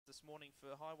this morning for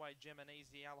Highway Gem and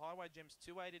Easy Al. Highway Gem's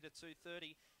 280 to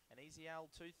 230 and Easy Al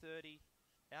 230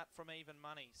 out from even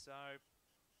money. So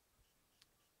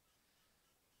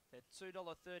they're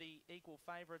 $2.30 equal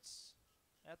favourites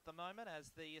at the moment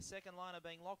as the second line are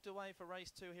being locked away for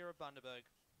race 2 here at Bundaberg.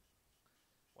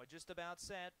 We're just about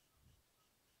set.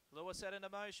 Lewis set into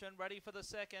motion, ready for the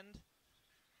second.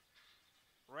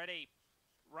 Ready.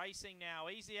 Racing now,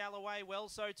 Easy Al away, well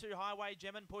so too Highway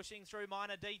Gem pushing through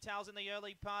Minor Details in the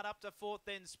early part, up to fourth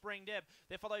then Spring Deb.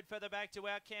 They're followed further back to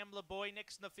our Cambler Boy.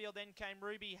 Next in the field then came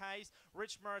Ruby Hayes,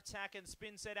 Richmond Attack and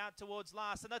Spin set out towards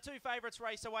last. And the two favourites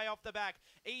race away off the back.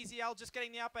 Easy Al just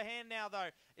getting the upper hand now though.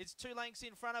 It's 2 lengths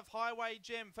in front of Highway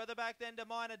Gem. Further back then to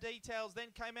Minor Details. Then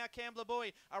came our Cambler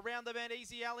Boy. Around the bend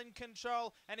Easy Al in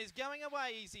control and is going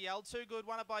away Easy Al. Too Good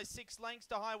won it by 6 lengths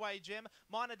to Highway Gem.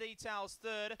 Minor Details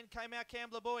third. Then came our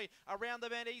Cambler Boy. Around the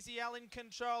bend Easy Al in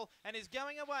control and is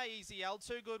going away Easy Al.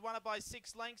 Too Good won it by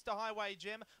 6 lengths to Highway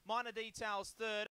Gem. Minor Details third.